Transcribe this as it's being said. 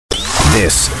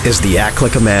This is the Act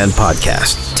Like a Man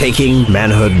podcast, taking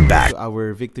manhood back.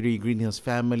 Our Victory Green Hills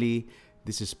family,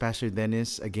 this is Pastor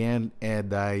Dennis again,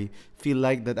 and I feel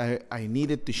like that I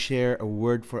needed to share a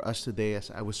word for us today as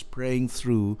I was praying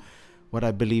through what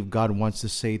I believe God wants to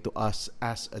say to us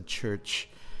as a church.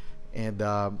 And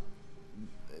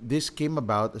this came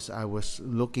about as I was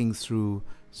looking through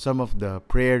some of the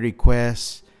prayer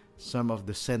requests, some of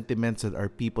the sentiments that our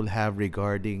people have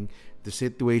regarding the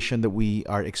situation that we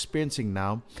are experiencing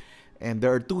now. And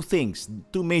there are two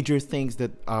major things that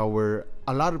a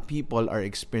lot of people are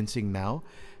experiencing now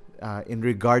in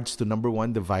regards to, number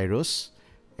one, the virus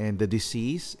and the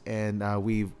disease. And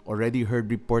we've already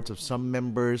heard reports of some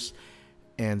members,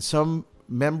 family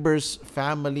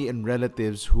and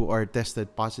relatives who are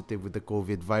tested positive with the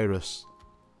COVID virus.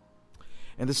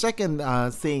 And the second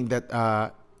thing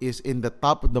that is in the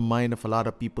top of the mind of a lot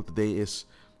of people today is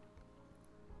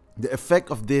the effect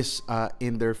of this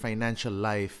in their financial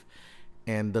life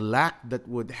and the lack that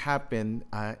would happen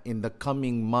in the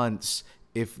coming months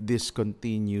if this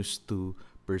continues to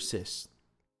persist.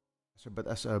 But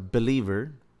as a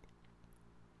believer,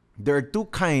 there are two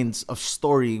kinds of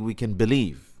story we can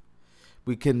believe.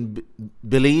 We can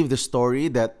believe the story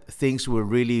that things will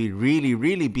really, really,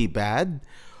 really be bad,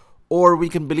 or we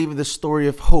can believe in the story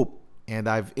of hope. And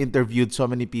I've interviewed so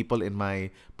many people in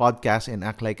my podcast in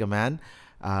Act Like a Man,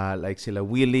 like sila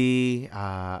Willie,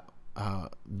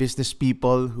 business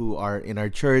people who are in our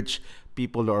church,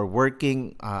 people who are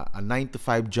working a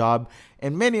 9-to-5 job,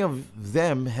 and many of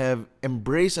them have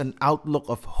embraced an outlook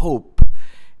of hope.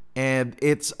 And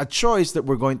it's a choice that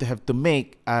we're going to have to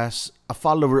make as a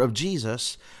follower of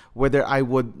Jesus, whether I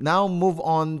would now move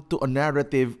on to a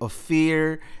narrative of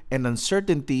fear and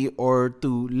uncertainty, or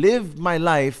to live my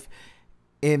life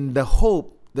in the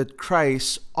hope that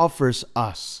Christ offers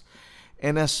us.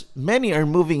 And as many are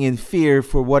moving in fear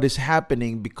for what is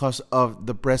happening because of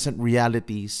the present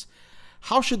realities,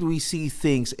 how should we see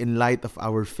things in light of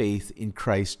our faith in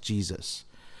Christ Jesus?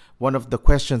 One of the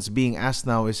questions being asked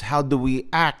now is, how do we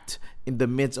act in the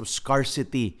midst of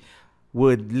scarcity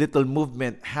with little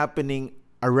movement happening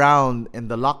around in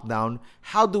the lockdown?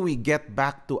 How do we get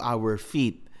back to our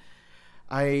feet?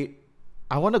 I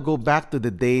want to go back to the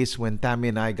days when Tammy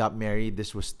and I got married.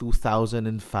 This was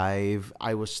 2005.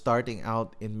 I was starting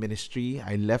out in ministry.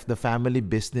 I left the family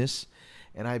business,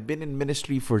 and I've been in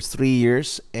ministry for 3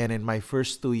 years. And in my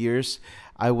first 2 years,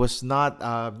 I was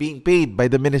not being paid by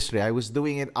the ministry. I was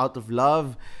doing it out of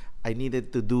love. I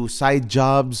needed to do side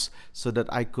jobs so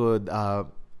that I could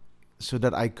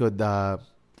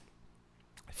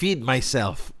feed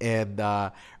myself and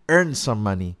earn some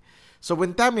money. So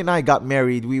when Tammy and I got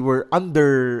married, we were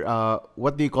under,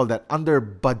 under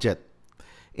budget.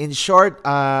 In short,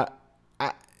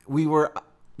 we were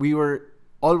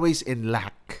always in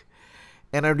lack.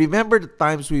 And I remember the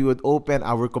times we would open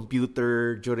our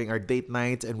computer during our date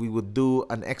nights, and we would do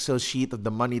an Excel sheet of the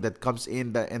money that comes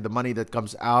in and the money that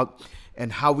comes out,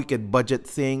 and how we can budget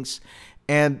things.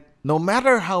 And no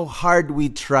matter how hard we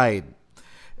tried,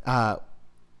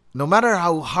 no matter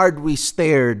how hard we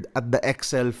stared at the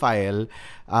Excel file,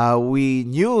 we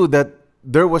knew that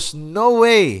there was no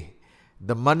way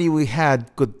the money we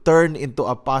had could turn into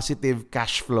a positive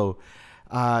cash flow.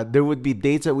 There would be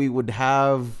dates that we would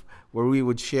have where we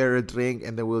would share a drink,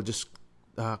 and then we'll just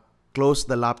close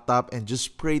the laptop and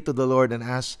just pray to the Lord and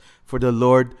ask for the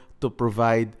Lord to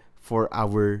provide for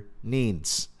our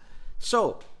needs.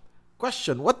 So,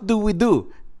 question, what do we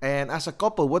do? And as a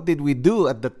couple, what did we do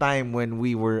at the time when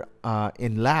we were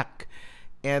in lack?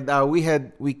 And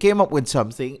we came up with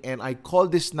something, and I call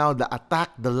this now the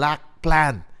Attack the Lack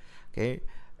plan. Okay,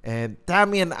 and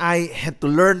Tammy and I had to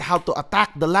learn how to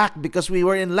attack the lack because we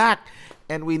were in lack,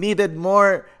 and we needed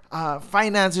more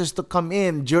finances to come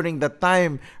in during that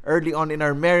time early on in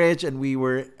our marriage, and we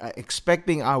were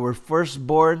expecting our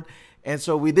firstborn, and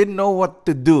so we didn't know what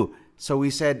to do. So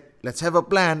we said, let's have a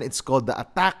plan. It's called the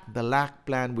Attack the Lack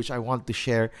plan, which I want to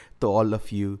share to all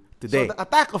of you today. So the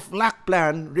Attack of Lack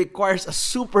plan requires a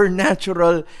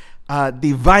supernatural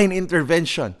divine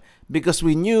intervention, because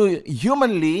we knew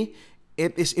humanly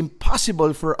it is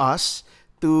impossible for us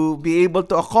to be able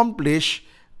to accomplish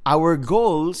our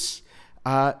goals,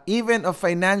 even of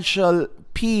financial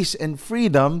peace and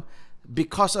freedom,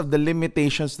 because of the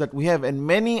limitations that we have. And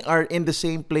many are in the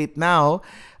same plate now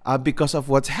because of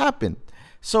what's happened.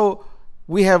 So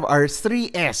we have our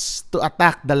 3S to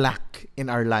attack the lack in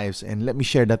our lives. And let me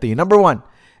share that to you. Number one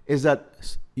is that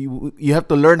you have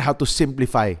to learn how to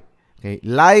simplify. Okay?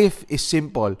 Life is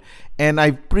simple. And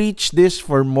I've preached this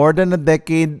for more than a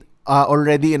decade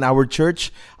already in our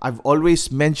church. I've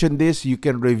always mentioned this. You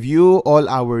can review all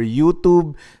our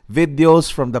YouTube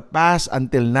videos from the past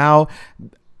until now.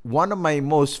 One of my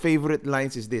most favorite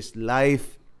lines is this: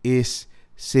 life is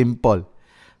simple.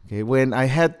 Okay, when I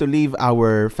had to leave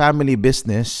our family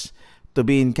business to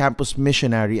be in campus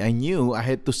missionary, I knew I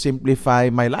had to simplify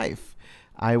my life.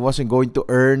 I wasn't going to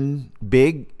earn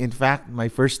big. In fact, my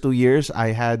first 2 years,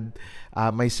 I had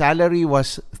my salary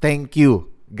was thank you,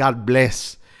 God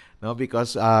bless, no,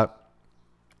 because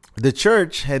the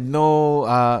church had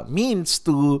no means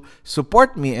to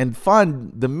support me and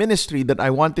fund the ministry that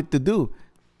I wanted to do.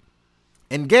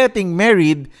 And getting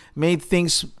married made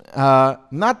things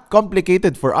not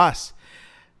complicated for us.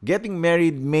 Getting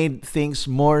married made things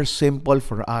more simple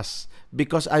for us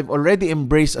because I've already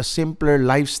embraced a simpler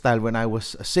lifestyle when I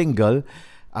was single.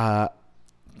 I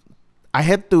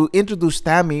had to introduce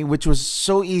Tammy, which was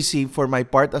so easy for my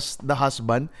part as the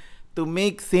husband, to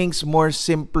make things more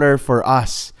simpler for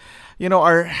us. You know,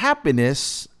 our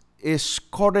happiness is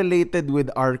correlated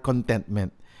with our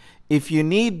contentment. If you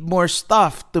need more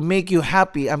stuff to make you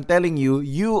happy, I'm telling you,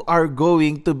 you are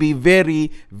going to be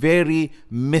very, very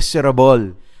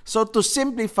miserable. So to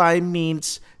simplify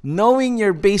means knowing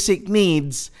your basic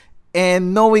needs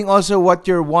and knowing also what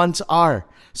your wants are.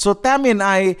 So Tammy and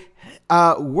I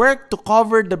work to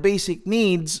cover the basic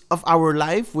needs of our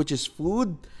life, which is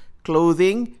food,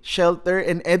 clothing, shelter,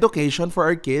 and education for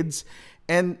our kids.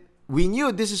 And we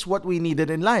knew this is what we needed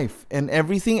in life, and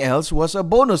everything else was a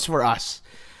bonus for us.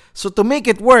 So to make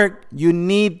it work, you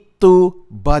need to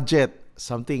budget.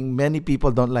 Something many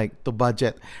people don't like, to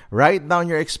budget. Write down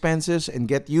your expenses and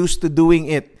get used to doing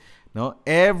it. No,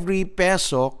 every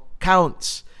peso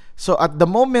counts. So at the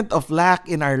moment of lack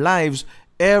in our lives,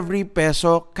 every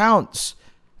peso counts.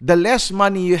 The less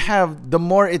money you have, the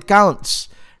more it counts.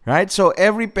 Right? So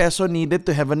every peso needed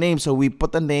to have a name. So we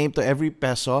put a name to every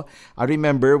peso. I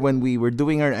remember when we were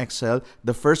doing our Excel,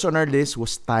 the first on our list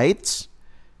was tithes,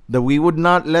 that we would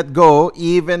not let go,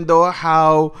 even though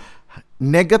how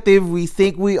negative we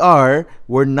think we are.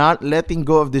 We're not letting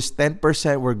go of this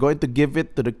 10%. We're going to give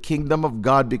it to the kingdom of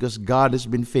God because God has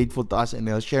been faithful to us, and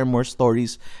I'll share more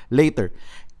stories later.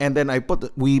 And then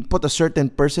we put a certain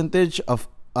percentage of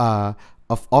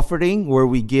offering where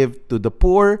we give to the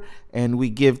poor and we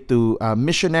give to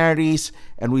missionaries,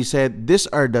 and we said these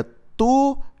are the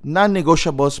two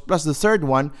non-negotiables plus the third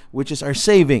one, which is our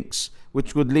savings,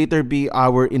 which would later be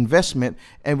our investment,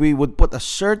 and we would put a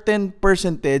certain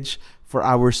percentage for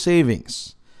our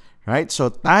savings, right? So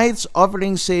tithes,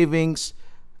 offering, savings,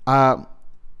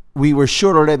 we were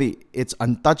sure already it's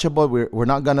untouchable. We're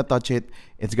not going to touch it.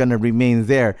 It's going to remain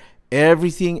there.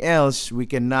 Everything else we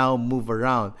can now move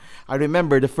around. I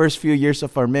remember the first few years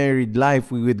of our married life,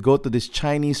 we would go to this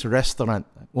Chinese restaurant.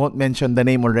 I won't mention the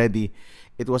name already.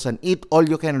 It was an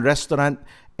eat-all-you-can restaurant,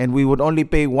 and we would only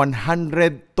pay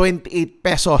 128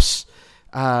 pesos.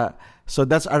 So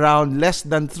that's around less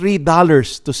than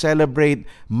 $3 to celebrate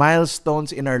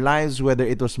milestones in our lives, whether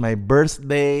it was my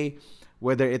birthday,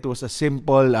 whether it was a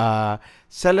simple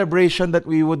celebration that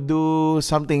we would do,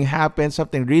 something happened,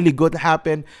 something really good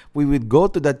happened, we would go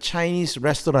to that Chinese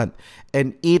restaurant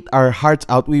and eat our hearts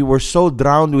out. We were so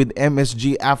drowned with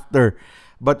MSG after,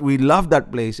 but we love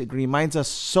that place. It reminds us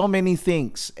so many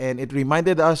things, and it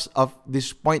reminded us of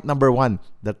this point number one,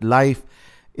 that life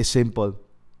is simple.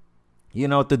 You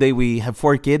know, today we have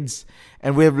 4 kids,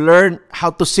 and we have learned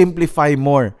how to simplify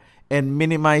more and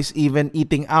minimize even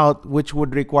eating out, which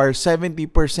would require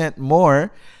 70%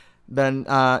 more than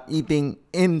eating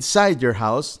inside your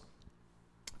house.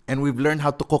 And we've learned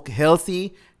how to cook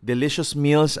healthy, delicious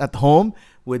meals at home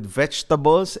with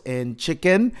vegetables and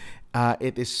chicken.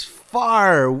 It is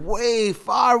far, way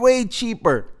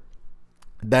cheaper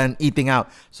than eating out.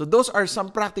 So those are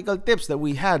some practical tips that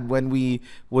we had when we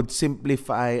would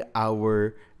simplify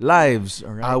our lives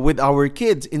with our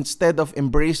kids. Instead of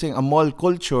embracing a mall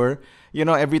culture, you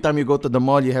know, every time you go to the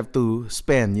mall, you have to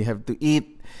spend, you have to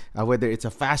eat, whether it's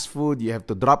a fast food, you have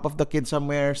to drop off the kid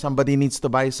somewhere, somebody needs to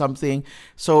buy something.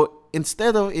 So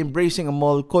instead of embracing a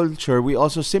mall culture, we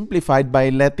also simplified by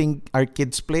letting our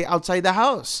kids play outside the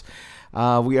house.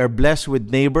 We are blessed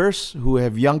with neighbors who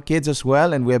have young kids as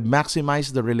well, and we have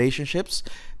maximized the relationships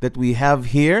that we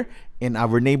have here in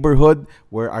our neighborhood,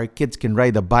 where our kids can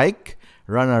ride a bike,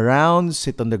 run around,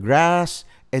 sit on the grass,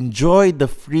 enjoy the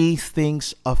free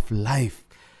things of life.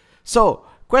 So,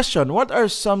 question, what are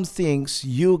some things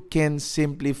you can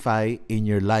simplify in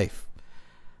your life?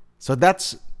 So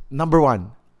that's number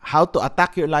one. How to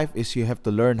attack your life is you have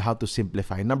to learn how to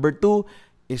simplify. Number 2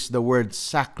 is the word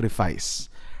sacrifice.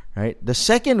 Right? The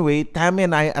second way Tammy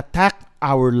and I attack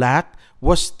our lack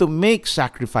was to make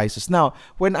sacrifices. Now,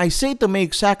 when I say to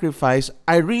make sacrifice,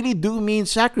 I really do mean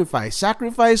sacrifice.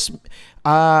 Sacrifice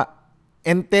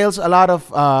entails a lot of,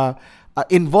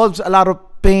 involves a lot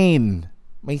of pain.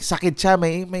 May sakit siya,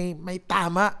 may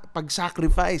tama pag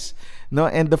sacrifice. No?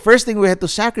 And the first thing we have to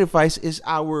sacrifice is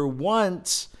our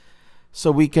wants,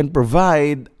 so we can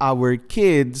provide our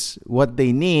kids what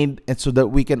they need, and so that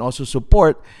we can also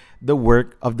support the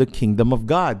work of the kingdom of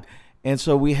God. And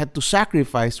so we had to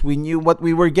sacrifice. We knew what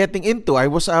we were getting into. I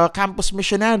was a campus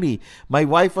missionary. My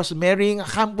wife was marrying a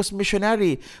campus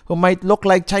missionary who might look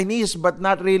like Chinese, but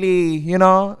not really,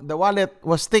 the wallet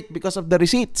was thick because of the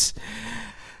receipts.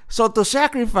 So to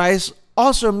sacrifice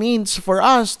also means for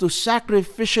us to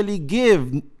sacrificially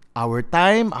give our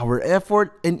time, our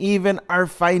effort, and even our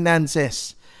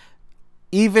finances,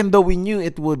 even though we knew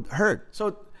it would hurt.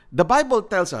 So the Bible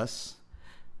tells us,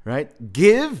 right?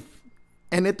 Give,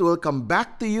 and it will come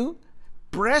back to you,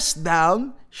 pressed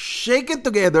down, shaken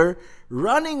together,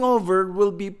 running over,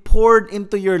 will be poured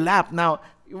into your lap. Now,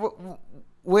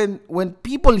 when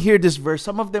people hear this verse,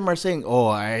 some of them are saying,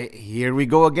 here we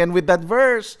go again with that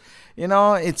verse.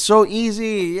 It's so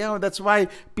easy. That's why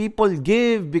people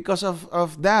give, because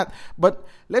of that. But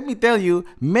let me tell you,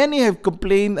 many have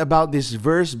complained about this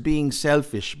verse being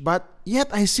selfish, but yet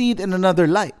I see it in another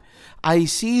light. I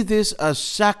see this as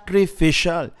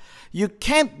sacrificial. You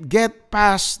can't get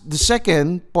past the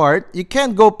second part. You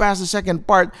can't go past the second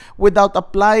part without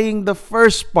applying the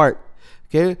first part.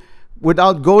 Okay?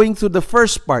 Without going through the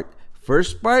first part.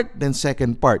 First part, then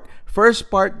second part. First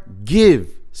part, give.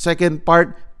 Second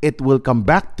part, it will come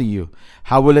back to you.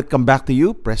 How will it come back to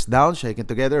you? Pressed down, shaken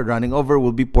together, running over,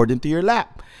 will be poured into your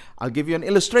lap. I'll give you an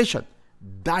illustration.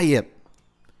 Diet.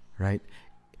 Right?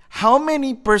 How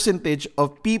many percentage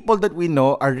of people that we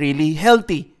know are really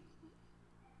healthy?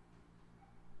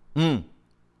 Okay,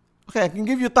 I can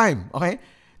give you time. Okay?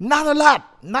 Not a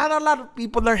lot. Not a lot of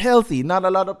people are healthy. Not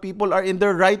a lot of people are in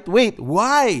their right weight.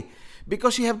 Why?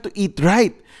 Because you have to eat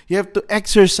right. You have to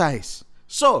exercise.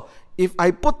 So, if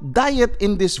I put diet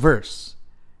in this verse,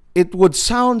 it would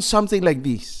sound something like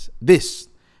this.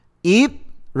 Eat,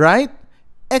 right?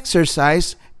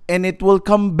 Exercise, and it will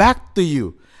come back to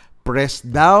you.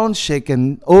 Pressed down,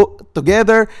 shaken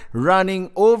together,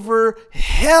 running over,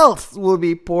 health will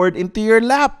be poured into your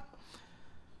lap.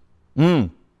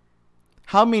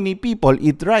 How many people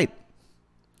eat right?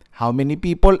 How many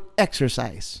people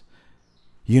exercise?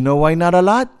 You know why not a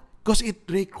lot? Because it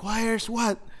requires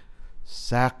what?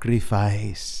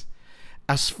 Sacrifice.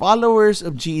 As followers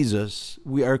of Jesus,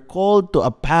 we are called to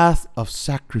a path of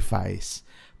sacrifice,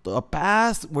 to a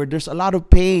path where there's a lot of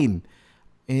pain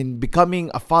in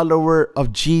becoming a follower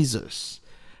of Jesus,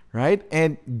 right?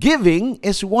 And giving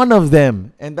is one of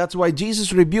them. And that's why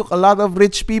Jesus rebuked a lot of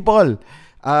rich people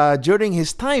during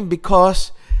his time,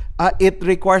 because it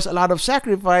requires a lot of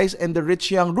sacrifice, and the rich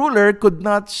young ruler could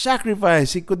not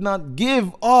sacrifice. He could not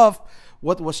give off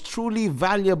what was truly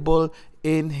valuable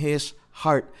in his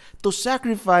heart. To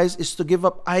sacrifice is to give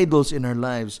up idols in our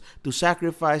lives. To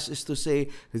sacrifice is to say,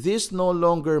 this no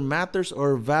longer matters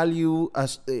or value,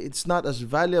 as it's not as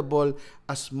valuable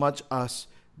as much as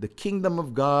the kingdom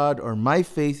of God or my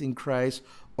faith in Christ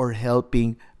or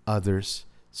helping others.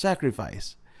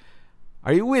 Sacrifice.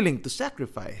 Are you willing to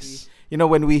sacrifice?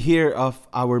 When we hear of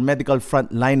our medical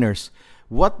frontliners,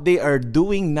 what they are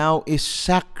doing now is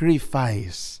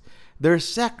sacrifice. They're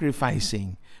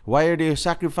sacrificing. Why are they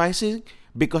sacrificing?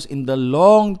 Because in the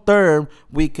long term,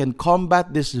 we can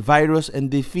combat this virus and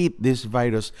defeat this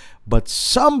virus. But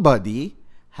somebody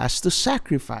has to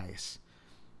sacrifice.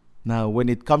 Now, when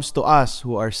it comes to us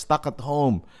who are stuck at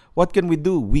home, what can we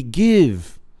do? We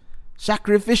give.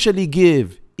 Sacrificially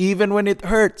give, even when it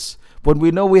hurts. When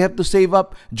we know we have to save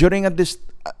up during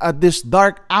this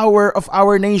dark hour of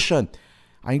our nation.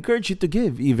 I encourage you to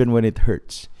give, even when it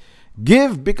hurts.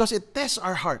 Give because it tests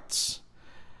our hearts.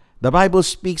 The Bible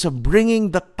speaks of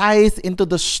bringing the tithe into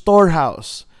the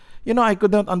storehouse. I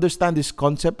could not understand this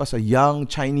concept as a young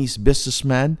Chinese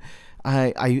businessman.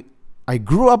 I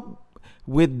grew up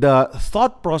with the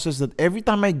thought process that every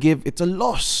time I give, it's a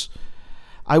loss.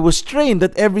 I was trained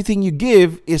that everything you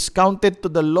give is counted to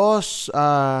the loss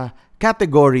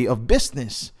category of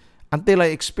business, until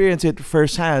I experienced it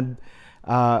firsthand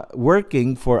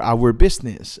working for our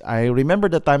business. I remember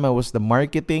the time I was in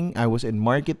marketing. I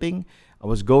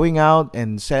was going out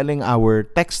and selling our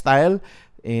textile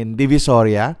in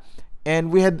Divisoria,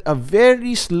 and we had a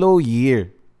very slow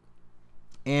year.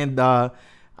 And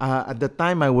at the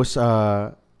time, I was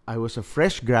a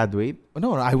fresh graduate.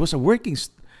 No, I was a working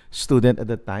student at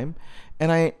the time,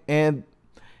 and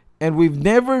we've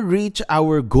never reached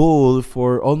our goal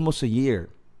for almost a year.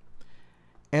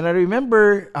 And I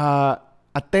remember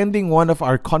attending one of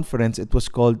our conference. It was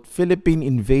called Philippine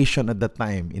Invasion at the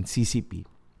time in CCP.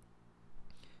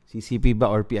 CCP ba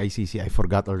or PICC? I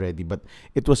forgot already. But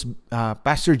it was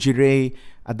Pastor Jiray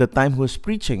at the time who was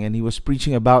preaching. And he was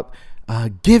preaching about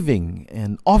giving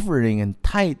and offering and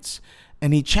tithes.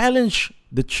 And he challenged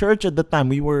the church at the time.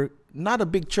 We were not a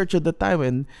big church at the time.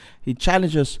 And he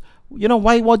challenged us,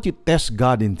 why won't you test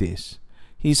God in this?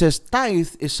 He says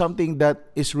tithe is something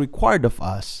that is required of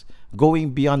us.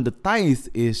 Going beyond the tithe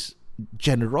is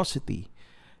generosity.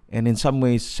 And in some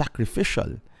ways,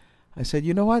 sacrificial. I said,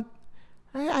 you know what?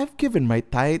 I've given my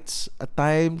tithes at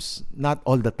times, not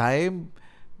all the time,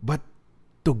 but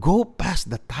to go past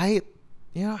the tithe,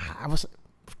 I was,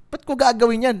 ba't ko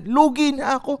gagawin yan? Lugi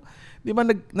na ako. Di ba,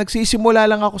 nagsisimula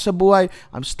lang ako sa buhay.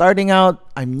 I'm starting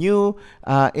out, I'm new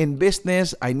in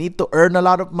business, I need to earn a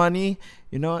lot of money,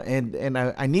 and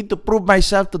I need to prove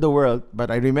myself to the world.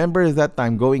 But I remember that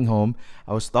time going home,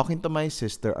 I was talking to my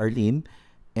sister, Arlene,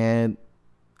 and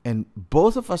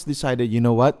both of us decided, you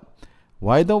know what?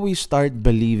 Why don't we start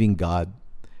believing God?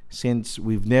 Since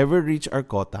we've never reached our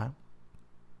quota,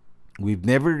 we've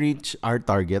never reached our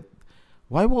target,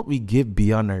 why won't we give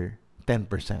beyond our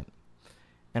 10%?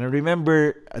 And I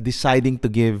remember deciding to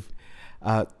give,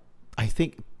 I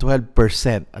think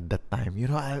 12% at that time.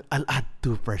 I'll add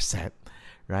 2%,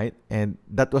 right? And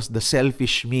that was the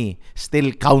selfish me,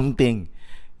 still counting,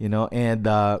 and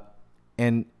a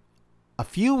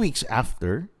few weeks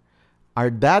after, our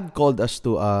dad called us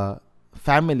to a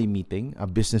family meeting, a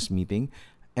business meeting,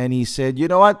 and he said, you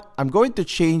know what? I'm going to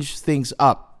change things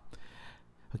up.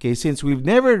 Okay, since we've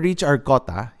never reached our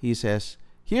quota, he says,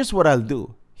 here's what I'll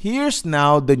do. Here's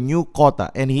now the new quota.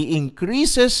 And he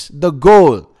increases the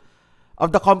goal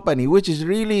of the company, which is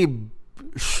really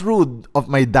shrewd of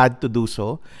my dad to do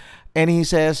so. And he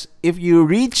says, if you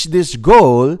reach this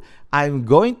goal, I'm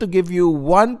going to give you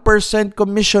 1%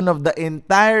 commission of the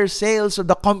entire sales of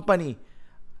the company.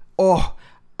 Oh,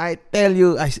 I tell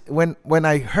you, when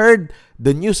I heard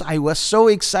the news, I was so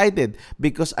excited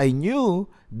because I knew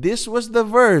this was the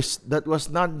verse that was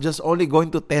not just only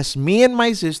going to test me and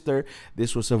my sister.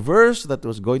 This was a verse that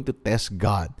was going to test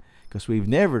God because we've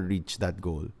never reached that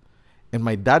goal. And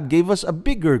my dad gave us a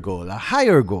bigger goal, a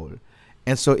higher goal.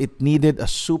 And so it needed a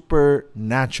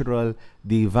supernatural,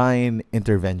 divine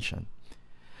intervention.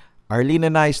 Arlene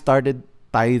and I started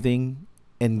tithing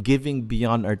and giving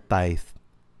beyond our tithe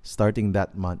starting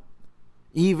that month,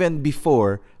 even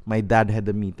before my dad had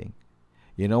a meeting.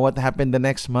 You know what happened the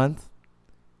next month?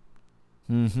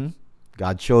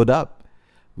 God showed up.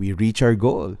 We reached our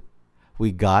goal.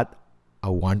 We got a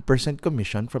 1%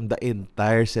 commission from the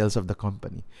entire sales of the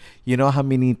company. You know how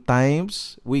many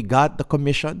times we got the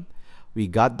commission? We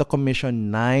got the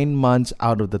commission 9 months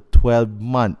out of the 12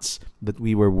 months that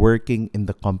we were working in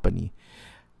the company.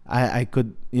 I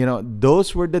could,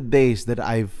 those were the days that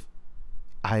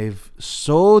I've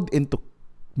sowed into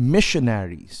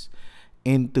missionaries,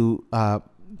 into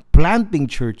planting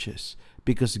churches,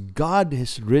 because God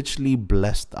has richly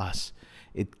blessed us.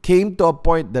 It came to a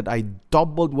point that I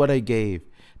doubled what I gave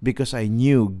because I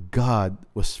knew God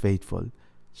was faithful.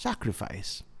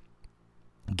 Sacrifice.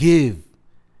 Give,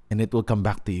 and it will come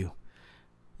back to you.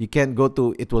 You can't go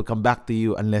to it will come back to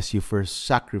you unless you first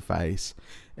sacrifice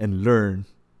and learn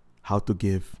how to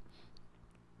give.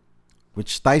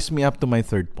 Which ties me up to my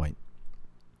third point.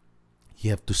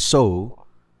 You have to sow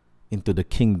into the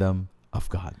kingdom of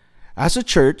God. As a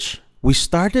church, we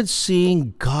started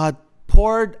seeing God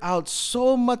poured out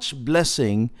so much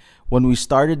blessing when we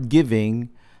started giving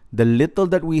the little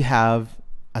that we have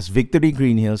as Victory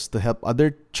Green Hills to help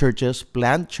other churches,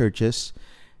 plant churches,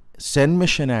 send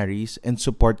missionaries, and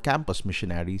support campus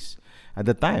missionaries. At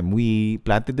the time, we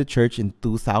planted the church in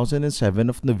 2007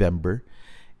 of November.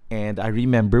 And I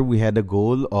remember we had a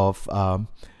goal of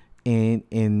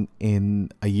in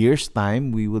a year's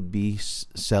time, we would be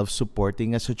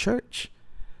self-supporting as a church.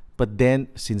 But then,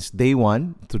 since day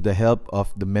one, through the help of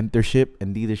the mentorship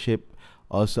and leadership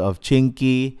also of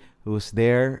Chinky, who was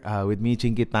there with me,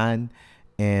 Chinky Tan,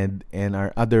 and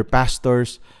our other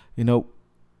pastors,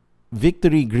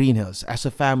 Victory Green Hills, as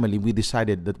a family, we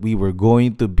decided that we were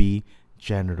going to be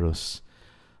generous.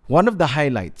 One of the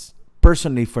highlights,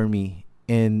 personally for me,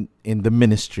 in the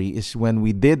ministry is when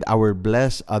we did our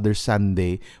Bless Others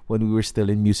Sunday when we were still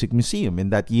in Music Museum. In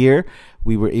that year,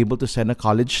 we were able to send a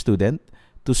college student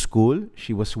to school.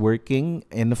 She was working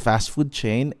in a fast food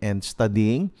chain and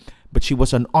studying, but she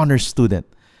was an honors student.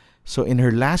 So in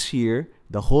her last year,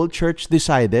 the whole church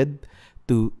decided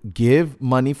to give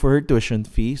money for her tuition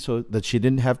fee so that she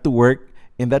didn't have to work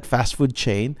in that fast food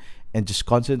chain. and just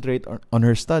concentrate on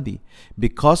her study.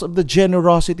 Because of the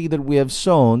generosity that we have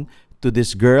shown to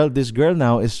this girl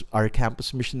now is our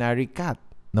campus missionary, Kat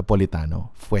Napolitano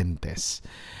Fuentes.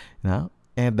 Now,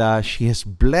 and she has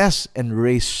blessed and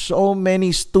raised so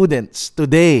many students.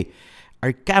 Today,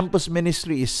 our campus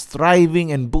ministry is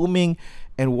thriving and booming,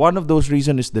 and one of those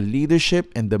reasons is the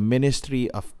leadership and the ministry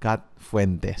of Kat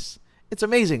Fuentes. It's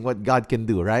amazing what God can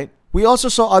do, right? We also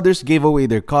saw others gave away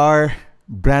their car,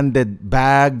 branded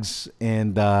bags,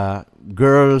 and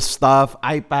girls' stuff,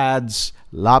 iPads,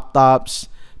 laptops,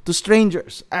 to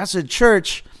strangers. As a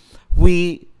church,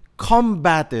 we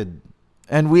combated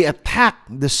and we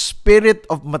attacked the spirit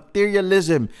of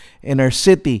materialism in our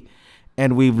city,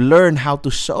 and we've learned how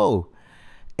to sow.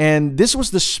 And this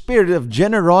was the spirit of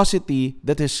generosity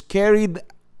that has carried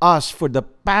us for the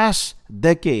past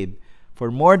decade,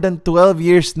 for more than 12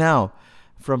 years now.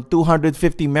 From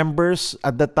 250 members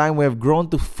at that time, we have grown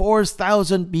to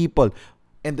 4,000 people.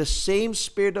 And the same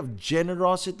spirit of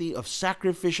generosity, of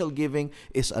sacrificial giving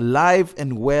is alive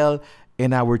and well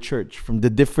in our church. From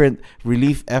the different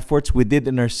relief efforts we did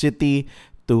in our city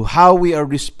to how we are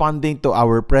responding to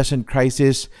our present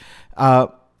crisis, I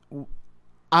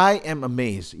am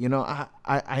amazed. You know,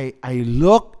 I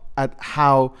look at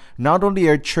how not only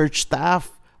our church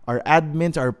staff, our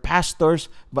admins, our pastors,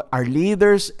 but our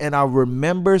leaders and our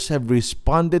members have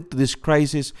responded to this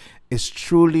crisis is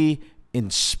truly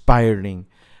inspiring.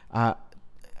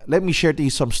 Let me share to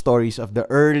you some stories of the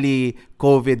early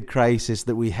COVID crisis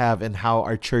that we have and how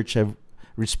our church have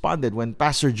responded. When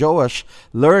Pastor Joash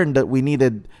learned that we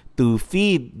needed to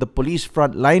feed the police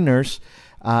frontliners,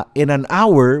 in an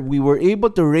hour, we were able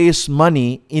to raise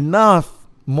money enough,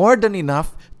 more than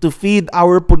enough, to feed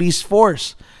our police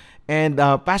force. And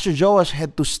Pastor Joash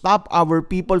had to stop our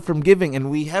people from giving. And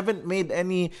we haven't made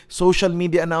any social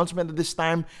media announcement at this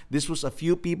time. This was a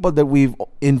few people that we've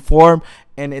informed.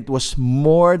 And it was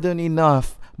more than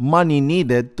enough money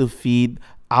needed to feed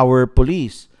our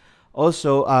police.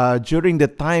 Also, during the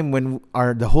time when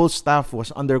the whole staff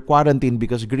was under quarantine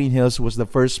because Green Hills was the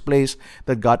first place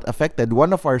that got affected,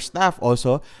 one of our staff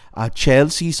also,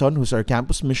 Chelsea Son, who's our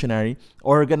campus missionary,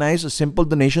 organized a simple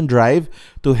donation drive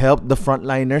to help the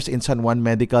frontliners in San Juan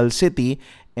Medical City.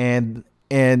 And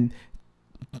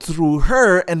through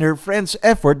her and her friends'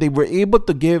 effort, they were able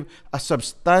to give a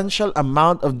substantial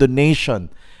amount of donation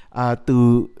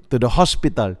to the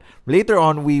hospital. Later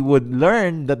on, we would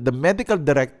learn that the medical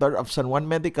director of San Juan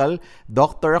Medical,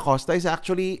 Dr. Acosta, is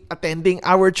actually attending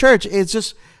our church. It's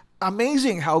just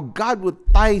amazing how God would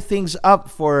tie things up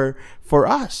for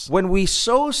us. When we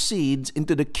sow seeds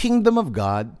into the kingdom of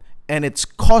God and its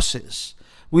causes,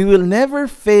 we will never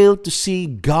fail to see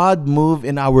God move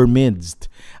in our midst.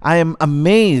 I am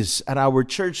amazed at our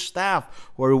church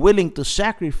staff who are willing to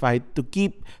sacrifice to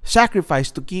keep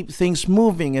things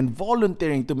moving and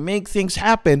volunteering to make things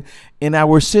happen in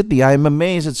our city. I am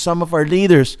amazed at some of our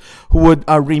leaders who would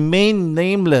remain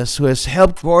nameless, who has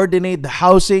helped coordinate the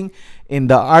housing in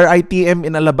the RITM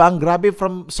in Alabang. Grabe,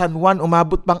 from San Juan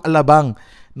umabot pang Alabang,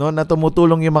 no, na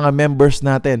tumutulong yung mga members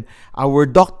natin. Our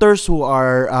doctors who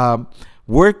are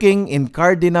working in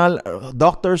Cardinal,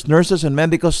 doctors, nurses, and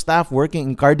medical staff working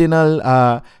in Cardinal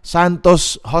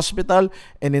Santos Hospital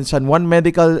and in San Juan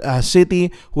Medical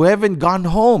City, who haven't gone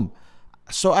home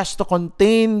so as to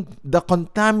contain the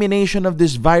contamination of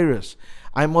this virus.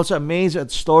 I'm also amazed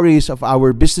at stories of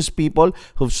our business people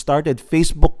who've started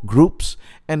Facebook groups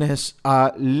and has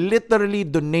literally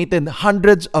donated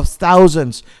hundreds of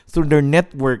thousands through their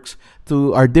networks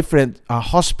to our different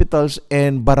hospitals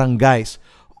and barangays.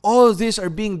 All these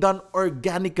are being done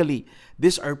organically.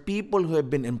 These are people who have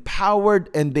been empowered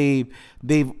and they've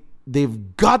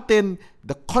gotten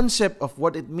the concept of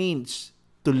what it means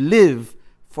to live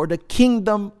for the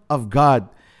kingdom of God.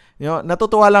 You know,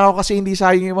 natutuwa lang ako kasi hindi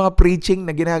sayang yung mga preaching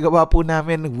na ginagawa po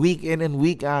namin week in and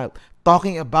week out,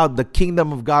 talking about the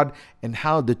kingdom of God and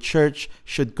how the church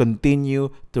should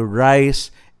continue to rise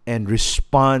and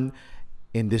respond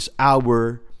in this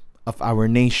hour of our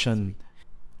nation.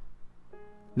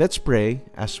 Let's pray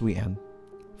as we end.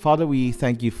 Father, we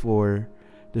thank you for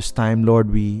this time.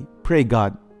 Lord, we pray,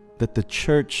 God, that the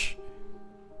church,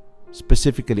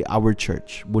 specifically our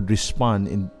church, would respond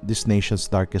in this nation's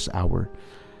darkest hour.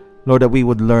 Lord, that we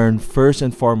would learn first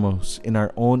and foremost in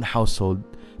our own household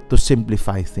to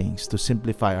simplify things, to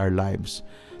simplify our lives,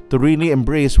 to really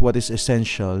embrace what is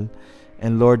essential,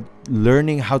 and Lord,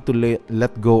 learning how to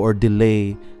let go or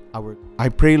delay our... I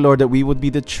pray, Lord, that we would be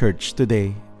the church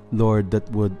today, Lord, that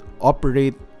would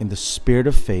operate in the spirit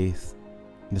of faith,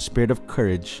 in the spirit of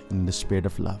courage, in the spirit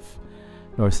of love.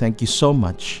 Lord, thank you so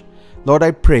much Lord,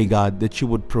 I pray, God, that you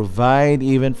would provide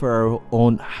even for our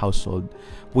own household.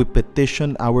 We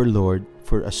petition our Lord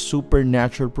for a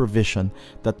supernatural provision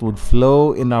that would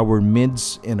flow in our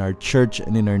midst, in our church,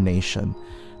 and in our nation.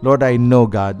 Lord, I know,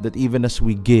 God, that even as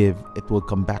we give, it will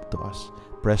come back to us.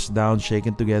 Pressed down,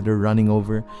 shaken together, running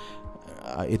over,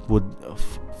 it would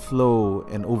flow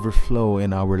and overflow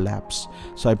in our laps.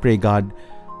 So I pray, God,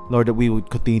 Lord, that we would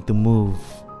continue to move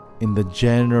in the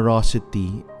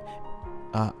generosity.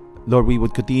 Lord, we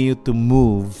would continue to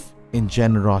move in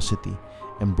generosity,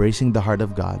 embracing the heart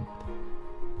of God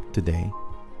today.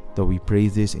 Though we pray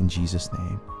this in Jesus'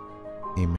 name.